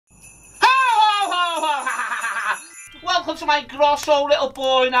to my Grotto little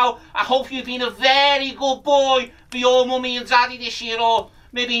boy now. I hope you've been a very good boy for your mummy and daddy this year, or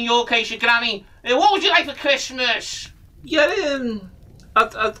maybe in your case, your granny. What would you like for Christmas? Yeah,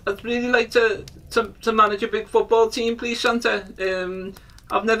 I'd really like to manage a big football team, please, Santa.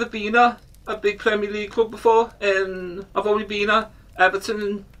 I've never been at a big Premier League club before. I've only been at Everton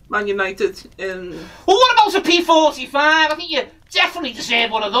and Man United. Well, what about a P45? I think you definitely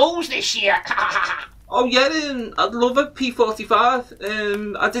deserve one of those this year. Oh yeah, I'd love a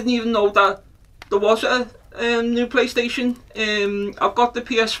P45. I didn't even know that there was a new PlayStation. I've got the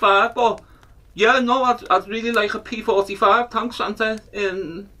PS5, but yeah, no, I'd really like a P45. Thanks, Santa.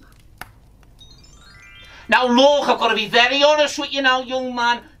 Now look, I've got to be very honest with you now, young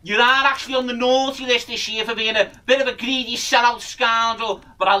man. You are actually on the naughty list this year for being a bit of a greedy sellout scoundrel,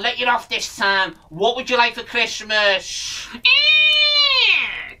 but I'll let you off this time. What would you like for Christmas?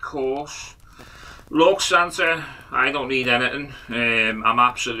 Of course. Look, Santa, I don't need anything. I'm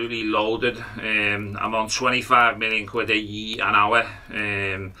absolutely loaded. I'm on 25 million quid an hour.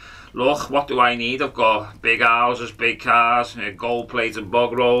 Look, what do I need? I've got big houses, big cars, gold-plated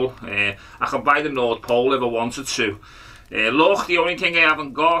bog roll. I can buy the North Pole if I wanted to. Look, the only thing I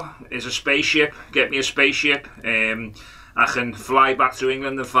haven't got is a spaceship. Get me a spaceship. I can fly back to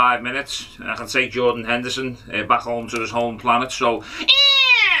England in 5 minutes. I can take Jordan Henderson back home to his home planet. So,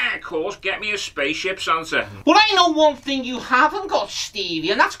 yeah, of course, get me a spaceship, Santa. Well, I know one thing you haven't got,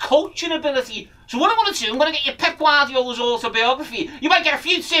 Stevie, and that's coaching ability. So what I'm going to do, I'm going to get you Pep Guardiola's autobiography. You might get a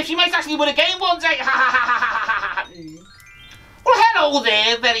few tips, you might actually win a game one day. Well, hello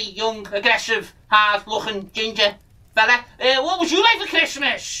there, very young, aggressive, hard-looking ginger fella. What would you like for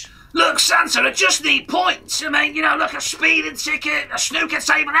Christmas? Look, Santa, I just need points. I mean, you know, look, a speeding ticket, a snooker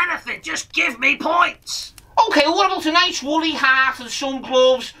table, anything. Just give me points. Okay, well, what about a nice woolly hat and some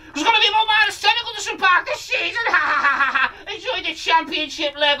gloves? There's going to be more minus 10 at Goodison Park this season. Enjoy the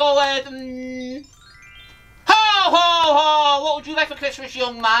championship Lego. Ho, ho, ho. What would you like for Christmas,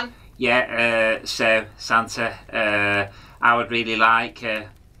 young man? Yeah, so, Santa, I would really like a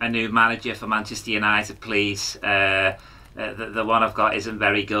new manager for Manchester United, please. The one I've got isn't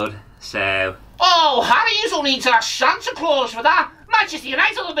very good, so... Oh, Harry, you don't need to ask Santa Claus for that. Manchester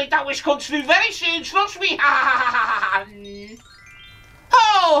United will make that wish come true very soon, trust me.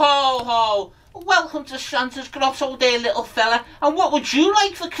 Ho, ho, ho. Welcome to Santa's Grotto there, little fella. And what would you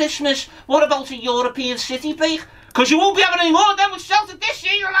like for Christmas? What about a European city break? Because you won't be having any more of them with Celtic this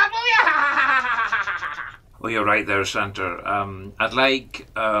year, lad, will you? Well, you're right there, Santa. I'd like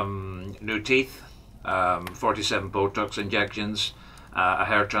new teeth, 47 Botox injections, a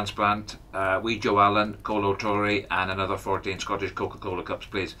hair transplant, wee Joe Allen, Colo Torre, and another 14 Scottish Coca-Cola cups,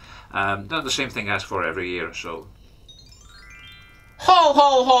 please. Not the same thing I ask for every year, so... Ho,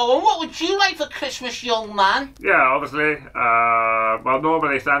 ho, ho, and what would you like for Christmas, young man? Yeah, obviously. Well,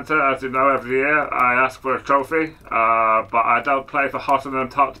 normally, Santa, as you know, every year I ask for a trophy, but I don't play for Tottenham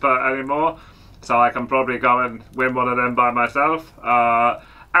Hotspur anymore, so I can probably go and win one of them by myself.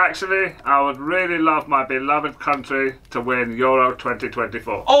 Actually, I would really love my beloved country to win Euro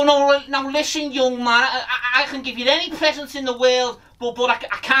 2024. Oh, no, now listen, young man, I can give you any presents in the world, but I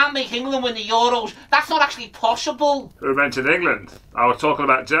can't make England win the Euros. That's not actually possible. Who mentioned England? I was talking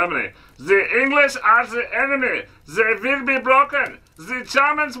about Germany. The English are the enemy. They will be broken. The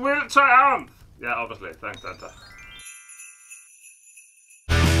Germans will triumph. Yeah, obviously. Thanks, Santa.